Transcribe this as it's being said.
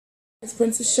It's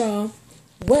Princess Shaw.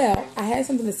 Well, I had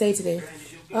something to say today.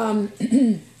 Um,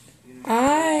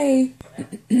 I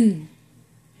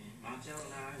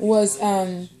was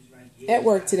at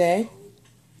work today,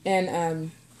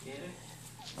 and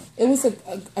it was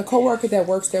a coworker that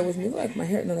works there with me. Like my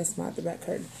hair, no, that's not the back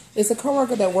curtain. It's a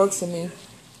coworker that works with me,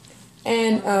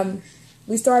 and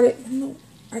we started.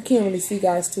 I can't really see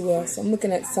guys too well, so I'm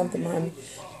looking at something behind me,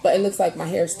 but it looks like my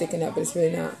hair's sticking up, but it's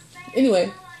really not.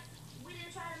 Anyway.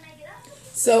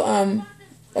 So,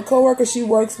 a coworker, she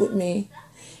works with me,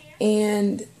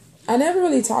 and I never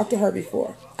really talked to her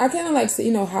before. I kind of like,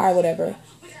 hi, whatever.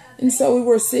 And so we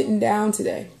were sitting down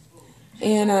today,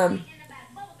 and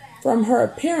from her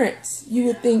appearance, you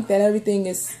would think that everything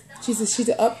is. She's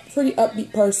a pretty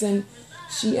upbeat person.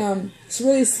 She's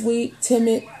really sweet,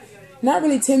 timid, not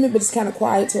really timid, but just kind of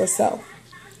quiet to herself.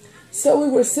 So we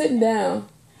were sitting down.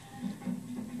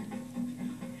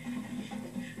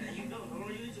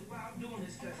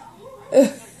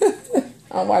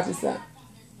 I'm watching something.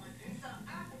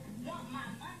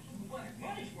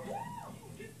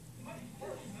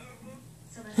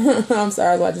 I'm sorry,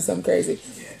 I was watching something crazy.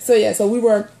 So we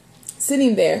were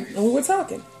sitting there and we were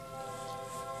talking.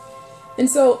 And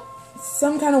so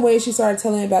some kind of way she started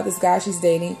telling me about this guy she's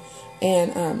dating,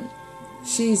 and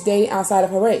she's dating outside of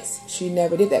her race. She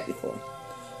never did that before.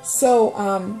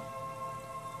 So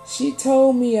she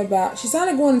told me she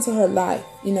started going into her life,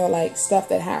 like stuff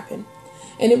that happened.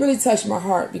 And it really touched my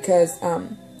heart because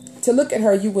to look at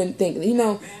her, you wouldn't think.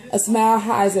 A smile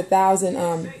hides 1,000.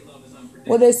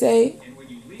 What they say?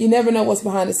 You never know what's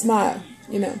behind a smile.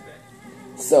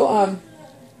 So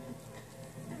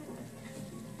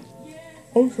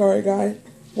I'm sorry, guys.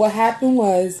 What happened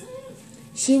was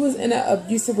she was in an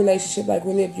abusive relationship, like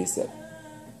really abusive.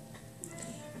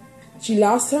 She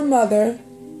lost her mother,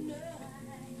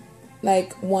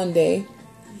 like one day.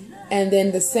 And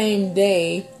then the same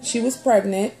day, she was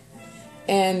pregnant.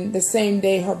 And the same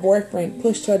day, her boyfriend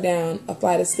pushed her down a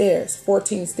flight of stairs,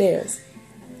 14 stairs.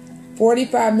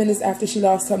 45 minutes after she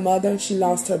lost her mother, she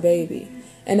lost her baby.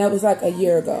 And that was like a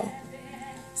year ago.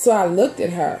 So I looked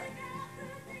at her.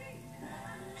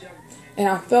 And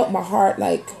I felt my heart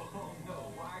like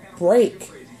break.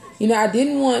 I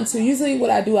didn't want to. Usually what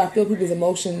I do, I feel people's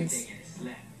emotions.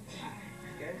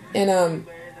 And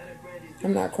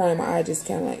I'm not crying, my eye just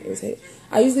kind of like irritated.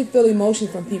 I usually feel emotion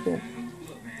from people.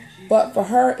 But for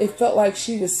her, it felt like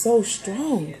she was so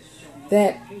strong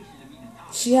that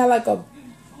she had like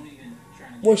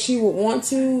where she would want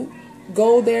to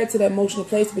go there to the emotional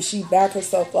place, but she backed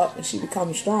herself up and she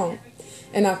became strong.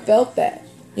 And I felt that,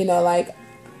 like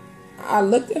I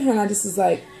looked at her and I just was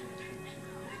like,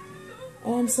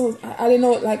 oh, I didn't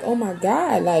know it, like, oh my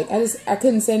God. Like I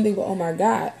couldn't say anything but, oh my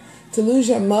God. To lose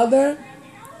your mother.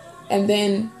 And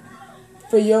then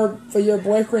for your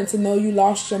boyfriend to know you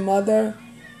lost your mother,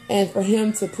 and for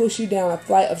him to push you down a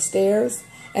flight of stairs,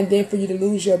 and then for you to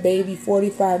lose your baby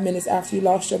 45 minutes after you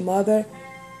lost your mother.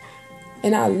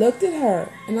 And I looked at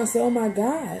her and I said, oh my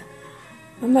God.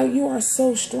 I'm like, you are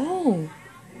so strong.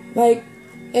 Like,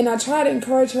 and I tried to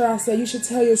encourage her. I said, you should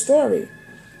tell your story.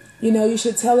 You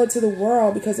should tell it to the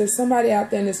world, because there's somebody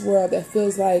out there in this world that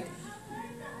feels like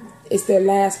it's their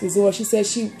last resort. She said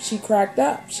she cracked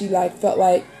up. She felt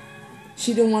like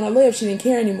she didn't want to live. She didn't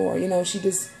care anymore. She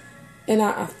just, and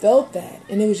I felt that.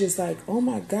 And it was just like, oh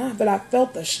my God. But I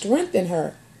felt the strength in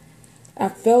her. I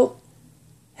felt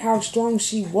how strong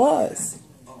she was.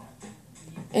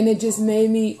 And it just made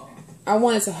me, I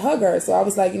wanted to hug her. So I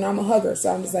was like, I'm a hugger.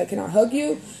 So I'm just like, can I hug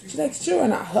you? She's like, sure.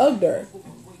 And I hugged her,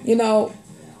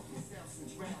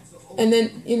 and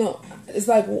then, it's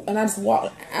like, and I just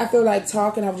walked, after like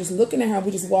talking, I was just looking at her,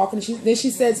 we just walking. Then she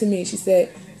said to me, she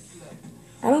said,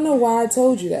 I don't know why I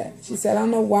told you that. She said, I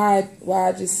don't know why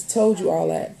I just told you all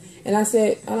that. And I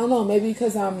said, I don't know, maybe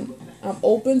because I'm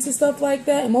open to stuff like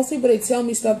that. And most people, they tell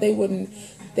me stuff they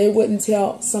wouldn't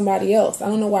tell somebody else. I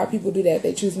don't know why people do that.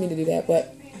 They choose me to do that,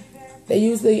 but they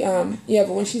usually, but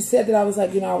when she said that, I was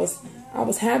like, I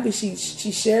was happy she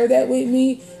shared that with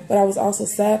me, but I was also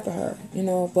sad for her,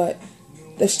 but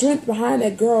the strength behind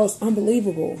that girl is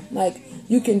unbelievable. Like,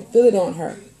 you can feel it on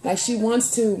her. Like, she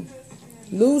wants to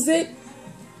lose it,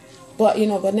 but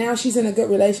now she's in a good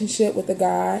relationship with a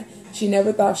guy. She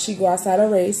never thought she'd go outside her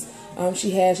race.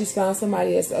 She's found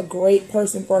somebody that's a great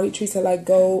person for her. He treats her like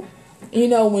gold.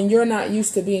 When you're not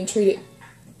used to being treated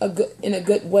in a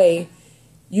good way,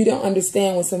 you don't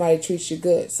understand when somebody treats you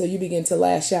good. So you begin to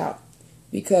lash out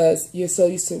because you're so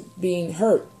used to being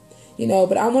hurt.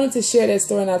 But I wanted to share that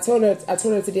story, and I told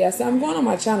her today, I said, I'm going on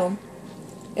my channel,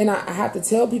 and I have to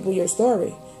tell people your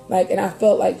story. Like, and I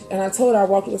felt like, and I told her, I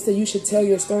walked up and said, you should tell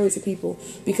your story to people,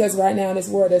 because right now in this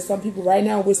world, there's some people right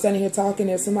now, we're standing here talking,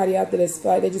 there's somebody out there that's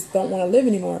like, they just don't want to live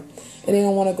anymore, and they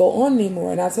don't want to go on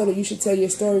anymore. And I told her, you should tell your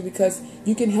story because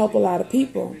you can help a lot of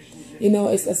people. You know,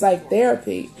 it's like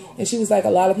therapy. And she was like, a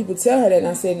lot of people tell her that. And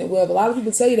I said, well, if a lot of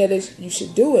people tell you that, you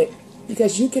should do it,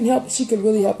 because you can help. She could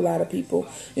really help a lot of people.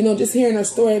 You know, just hearing her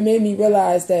story, it made me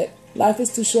realize that life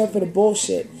is too short for the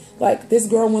bullshit. Like, this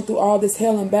girl went through all this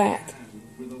hell and back.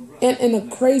 And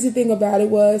the crazy thing about it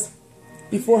was,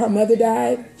 before her mother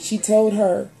died, she told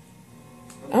her,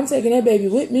 I'm taking that baby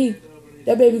with me.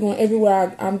 That baby going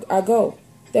everywhere I go.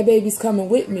 That baby's coming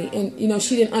with me. And, you know,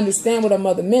 she didn't understand what her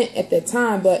mother meant at that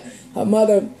time, but her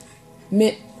mother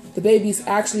meant the baby's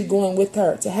actually going with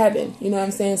her to heaven. You know what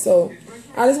I'm saying? So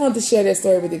I just wanted to share that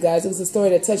story with you guys. It was a story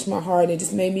that touched my heart, and it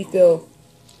just made me feel,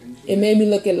 it made me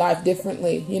look at life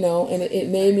differently, you know, and it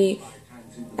made me,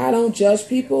 I don't judge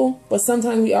people, but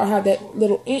sometimes we all have that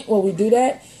little where we do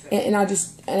that, and I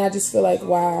just feel like,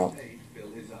 wow,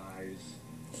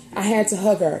 I had to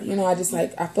hug her, you know. I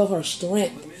felt her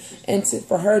strength, and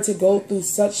for her to go through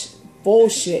such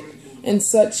bullshit and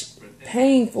such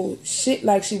painful shit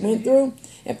like she went through,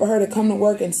 and for her to come to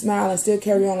work and smile and still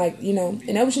carry on, like, you know,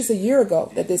 and that was just a year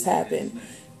ago that this happened.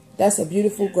 That's a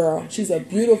beautiful girl. She's a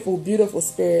beautiful, beautiful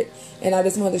spirit. And I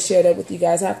just wanted to share that with you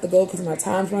guys. I have to go because my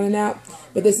time's running out.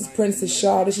 But this is Princess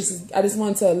Shaw. I just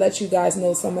wanted to let you guys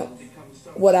know some of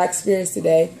what I experienced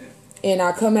today. And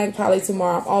I'll come back probably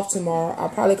tomorrow. I'm off tomorrow. I'll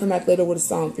probably come back later with a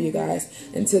song for you guys.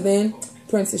 Until then,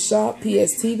 Princess Shaw,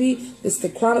 PSTV. This is the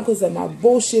chronicles of my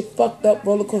bullshit, fucked up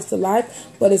roller coaster life.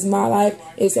 But it's my life.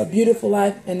 It's a beautiful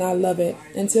life. And I love it.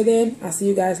 Until then, I'll see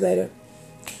you guys later.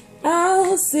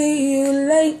 I'll see you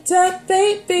later,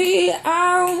 baby.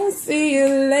 I'll see you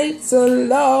later,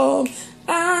 love.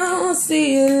 I'll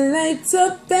see you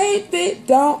later, baby.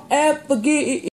 Don't ever forget.